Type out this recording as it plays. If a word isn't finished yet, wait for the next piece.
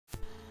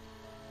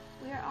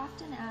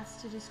often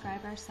asked to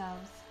describe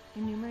ourselves,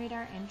 enumerate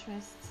our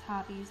interests,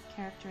 hobbies,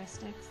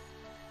 characteristics.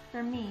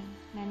 For me,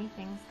 many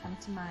things come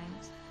to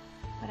mind,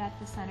 but at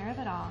the center of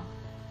it all,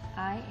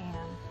 I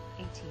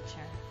am a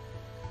teacher.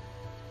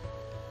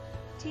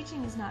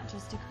 Teaching is not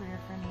just a career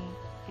for me,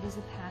 it is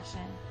a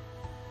passion.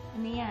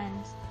 In the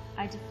end,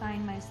 I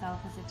define myself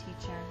as a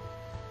teacher.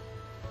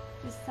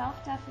 This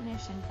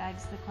self-definition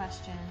begs the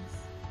questions,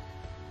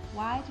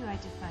 why do I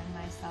define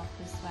myself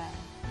this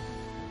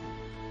way?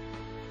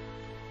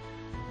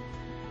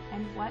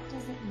 And what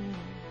does it mean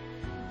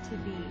to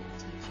be a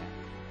teacher?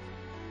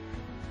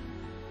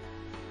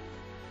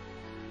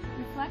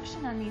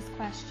 Reflection on these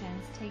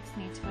questions takes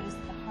me to what is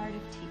at the heart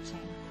of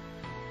teaching.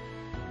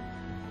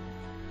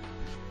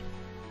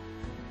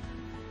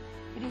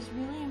 It is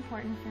really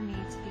important for me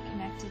to be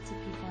connected to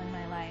people in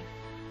my life.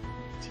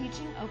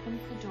 Teaching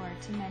opens the door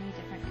to many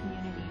different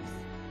communities.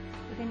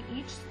 Within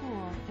each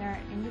school, there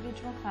are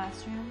individual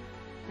classroom,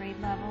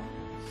 grade level,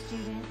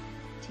 student,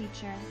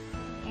 teacher,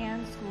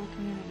 and school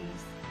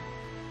communities.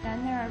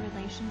 Then there are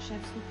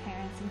relationships with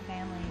parents and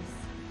families.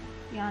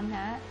 Beyond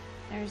that,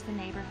 there is the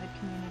neighborhood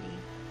community.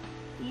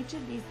 Each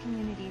of these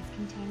communities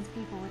contains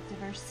people with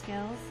diverse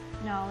skills,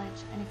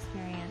 knowledge, and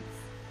experience.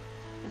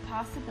 The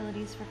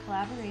possibilities for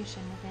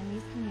collaboration within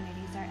these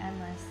communities are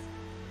endless.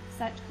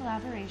 Such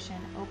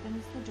collaboration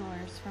opens the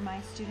doors for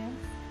my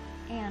students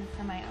and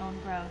for my own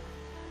growth.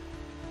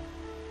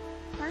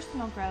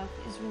 Personal growth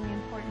is really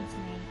important to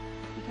me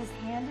because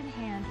hand in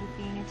hand with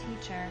being a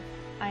teacher,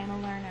 I am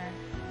a learner.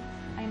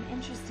 I am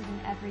interested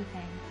in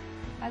everything.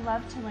 I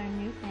love to learn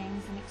new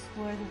things and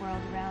explore the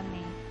world around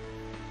me.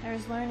 There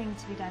is learning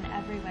to be done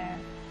everywhere.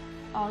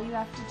 All you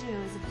have to do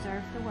is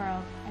observe the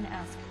world and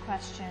ask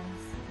questions.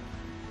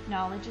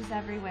 Knowledge is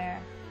everywhere.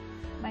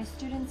 My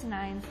students and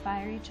I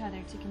inspire each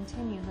other to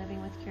continue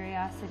living with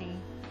curiosity.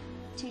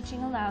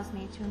 Teaching allows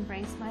me to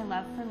embrace my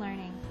love for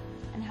learning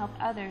and help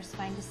others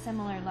find a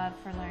similar love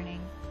for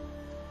learning.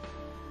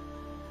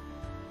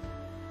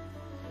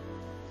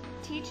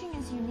 Teaching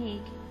is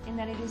unique in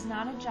that it is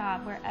not a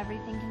job where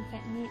everything can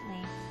fit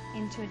neatly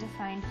into a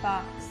defined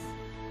box.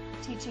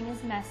 Teaching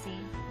is messy.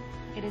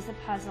 It is a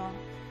puzzle.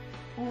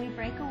 When we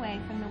break away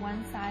from the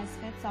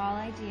one-size-fits-all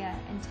idea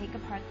and take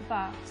apart the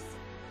box,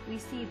 we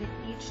see that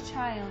each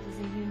child is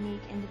a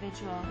unique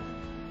individual.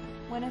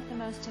 One of the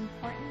most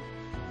important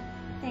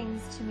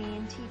things to me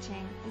in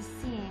teaching is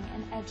seeing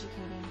and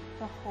educating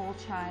the whole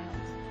child.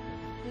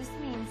 This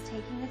means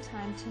taking the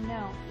time to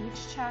know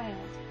each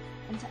child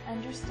and to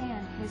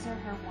understand his or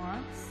her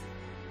wants,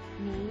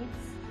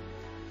 needs,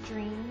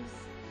 dreams,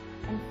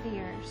 and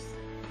fears.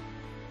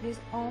 It is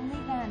only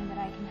then that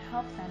I can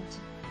help them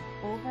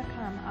to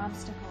overcome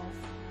obstacles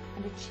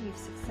and achieve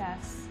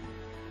success.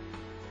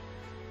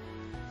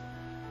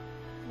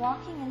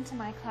 Walking into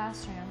my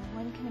classroom,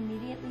 one can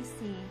immediately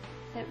see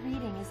that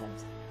reading is of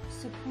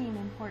supreme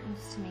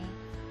importance to me.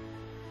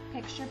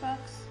 Picture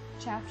books,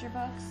 chapter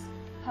books,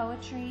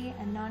 poetry,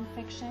 and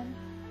nonfiction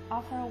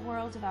offer a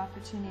world of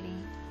opportunity.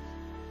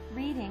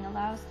 Reading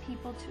allows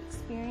people to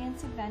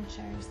experience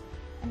adventures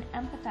and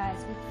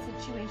empathize with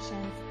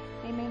situations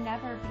they may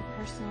never be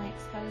personally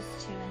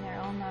exposed to in their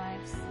own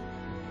lives.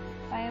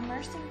 By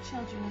immersing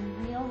children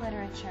in real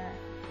literature,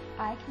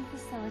 I can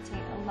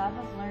facilitate a love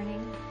of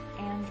learning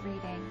and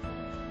reading.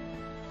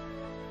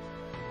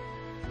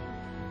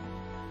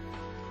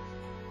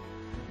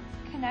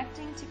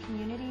 Connecting to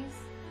communities,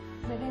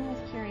 living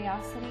with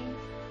curiosity,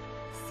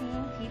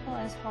 seeing people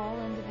as whole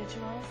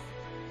individuals,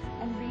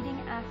 and reading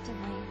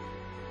actively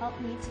help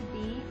me to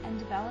be and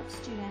develop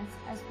students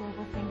as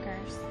global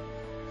thinkers.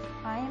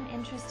 I am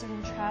interested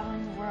in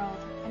traveling the world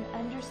and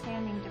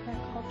understanding different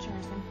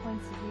cultures and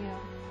points of view.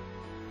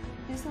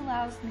 This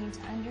allows me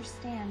to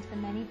understand the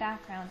many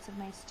backgrounds of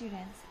my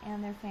students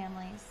and their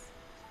families.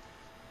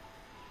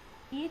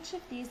 Each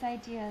of these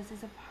ideas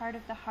is a part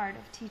of the heart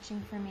of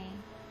teaching for me.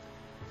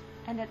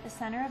 And at the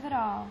center of it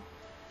all,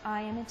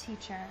 I am a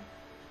teacher.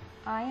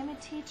 I am a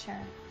teacher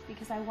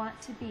because I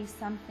want to be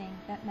something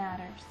that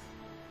matters.